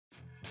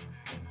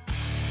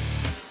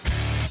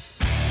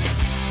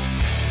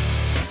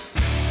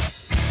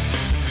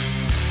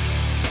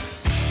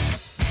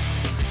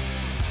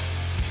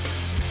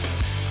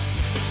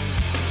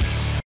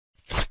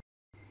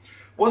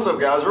What's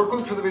up, guys? Real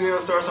quick before the video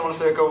starts, I want to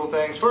say a couple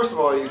things. First of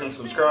all, you can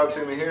subscribe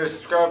to me here.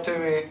 Subscribe to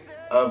me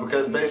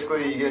because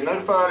basically you get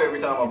notified every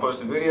time I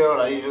post a video,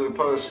 and I usually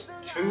post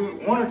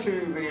one or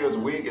two videos a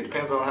week. It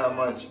depends on how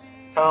much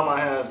time I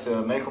have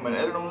to make them and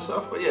edit them and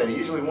stuff. But yeah,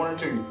 usually one or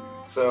two.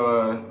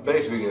 So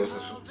base videos.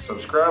 So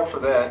subscribe for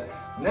that.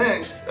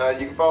 Next,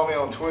 you can follow me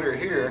on Twitter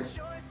here.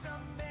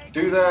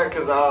 Do that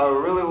because I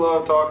really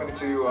love talking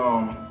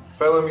to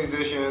fellow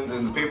musicians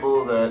and the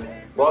people that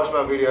watch my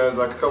videos.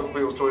 Like a couple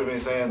people tweeted me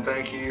saying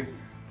thank you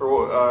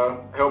for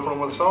helping them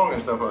with a song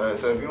and stuff like that.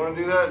 So if you want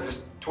to do that,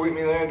 just tweet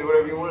me there and do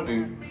whatever you want to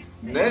do.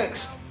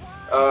 Next,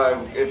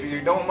 if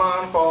you don't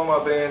mind, follow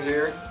my band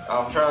here.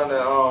 I'm trying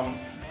to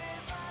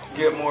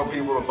get more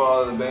people to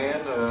follow the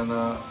band,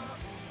 and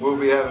we'll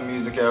be having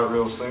music out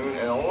real soon.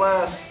 And the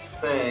last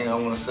thing I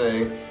want to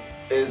say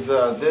is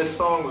this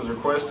song was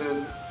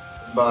requested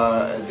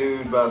by a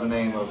dude by the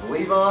name of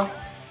Levi,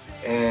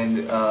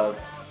 and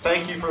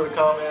thank you for the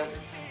comment.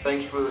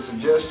 Thank you for the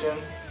suggestion.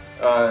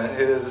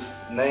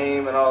 His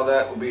name and all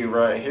that will be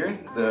right here,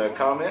 the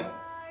comment.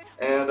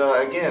 And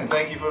again,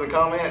 thank you for the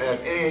comment. And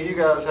if any of you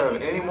guys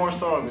have any more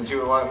songs that you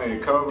would like me to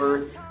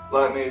cover,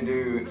 like me to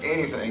do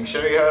anything,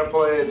 show you how to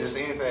play it, just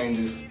anything,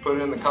 just put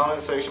it in the comment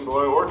section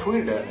below or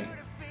tweet it at me.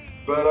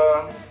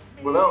 But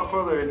without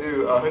further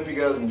ado, I hope you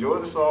guys enjoy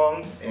the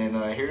song, and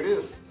here it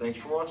is. Thank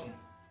you for watching.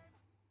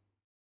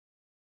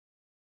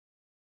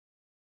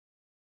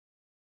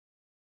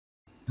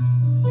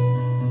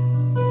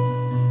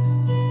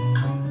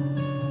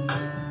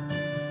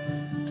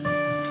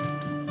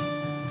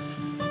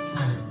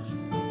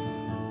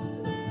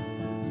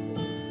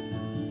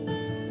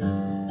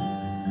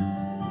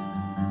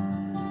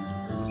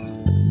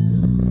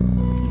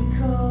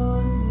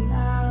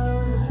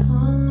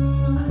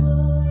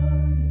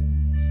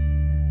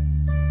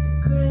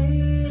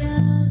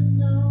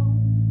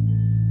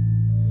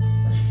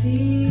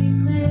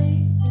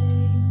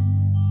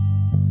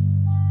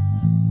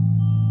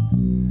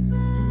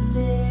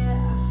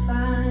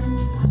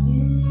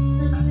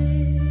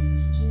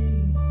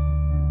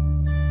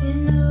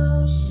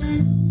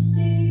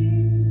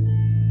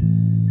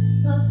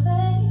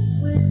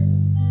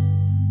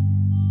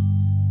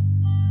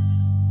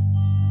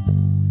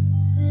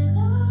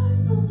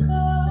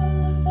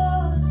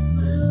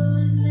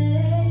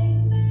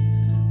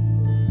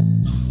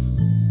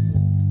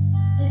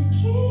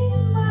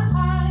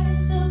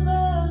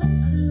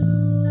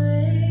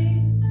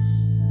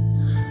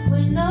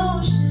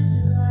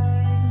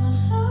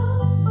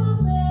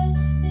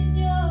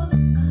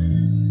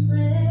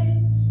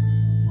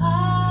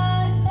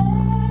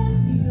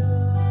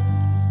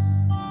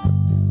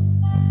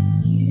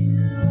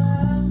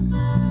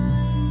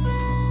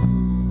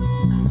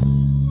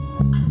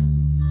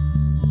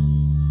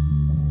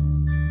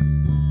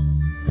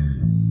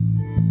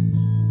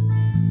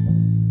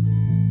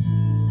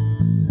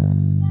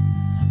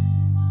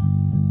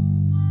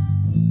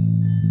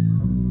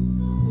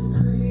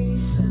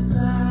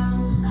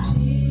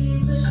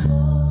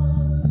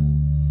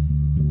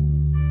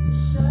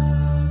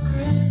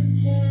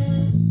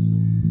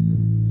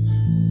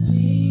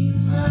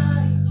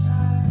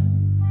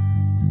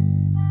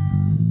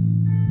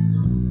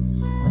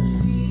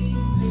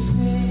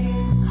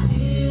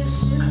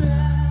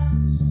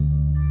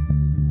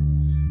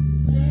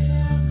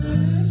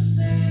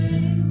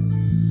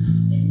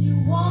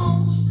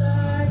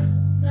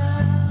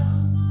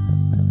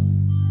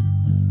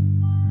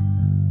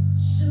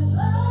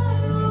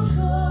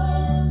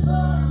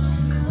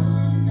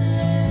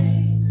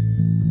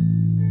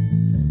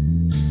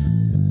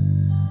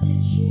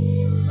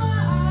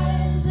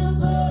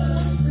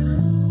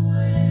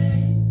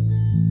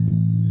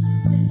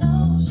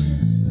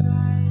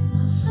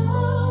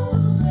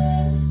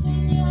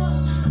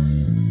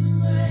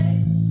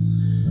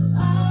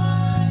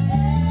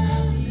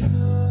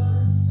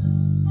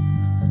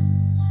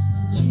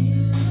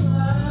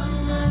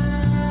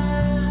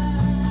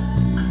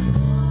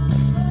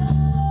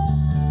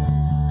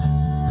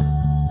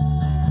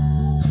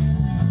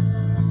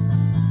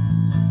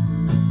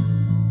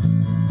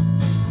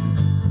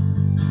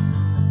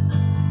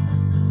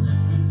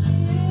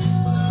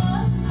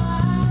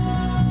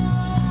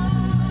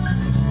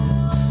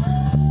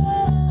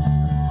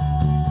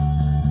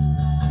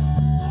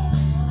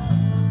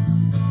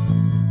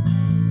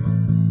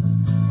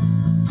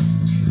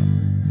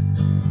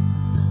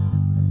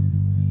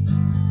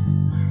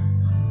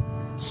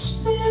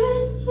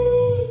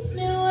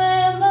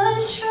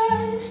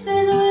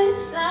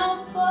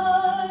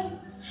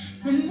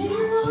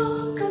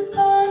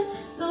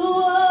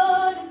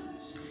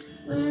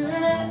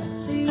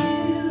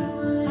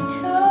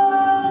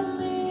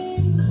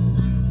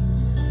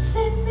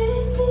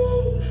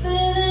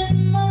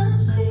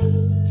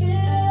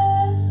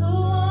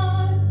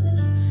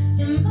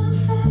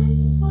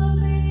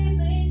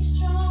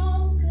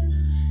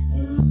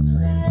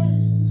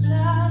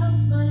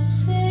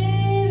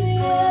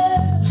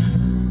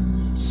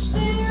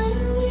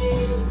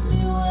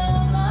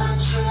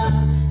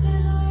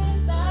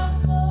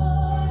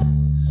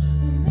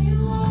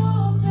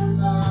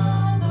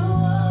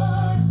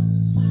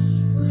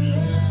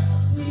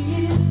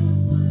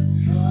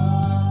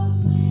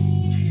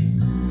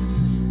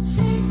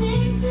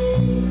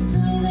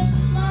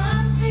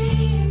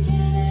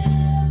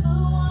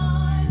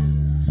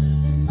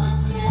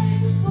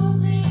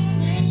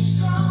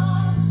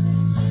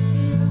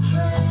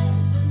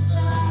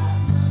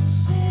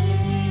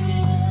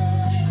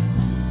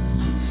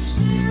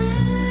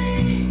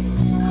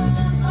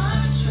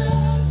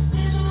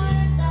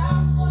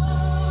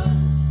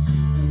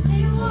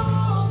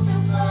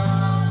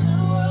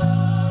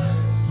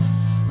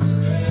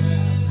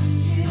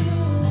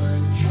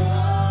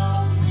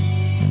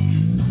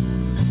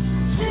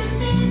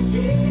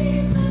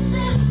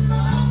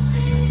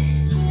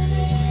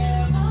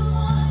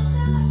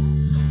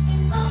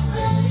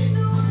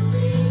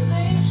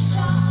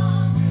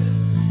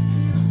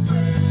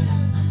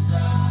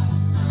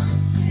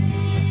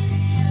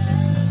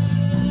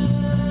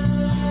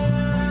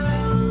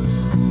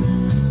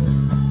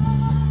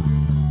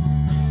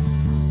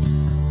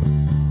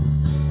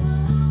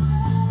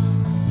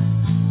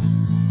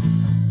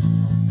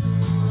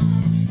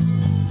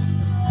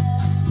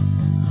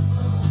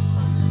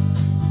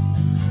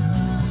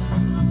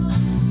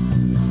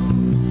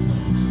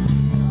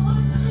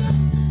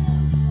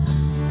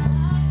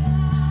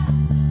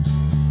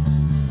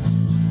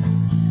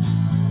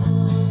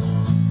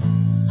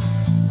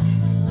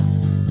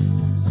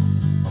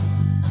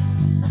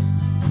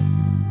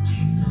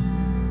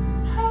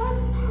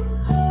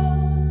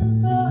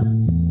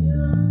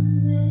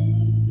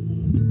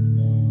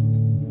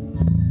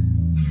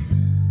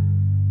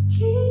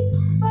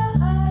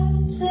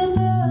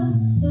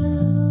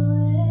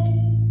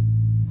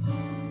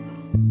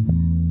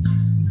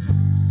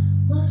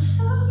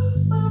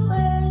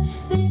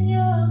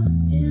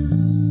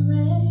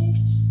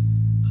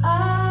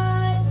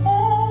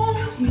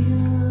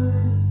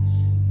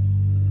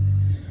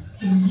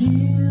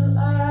 you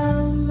are.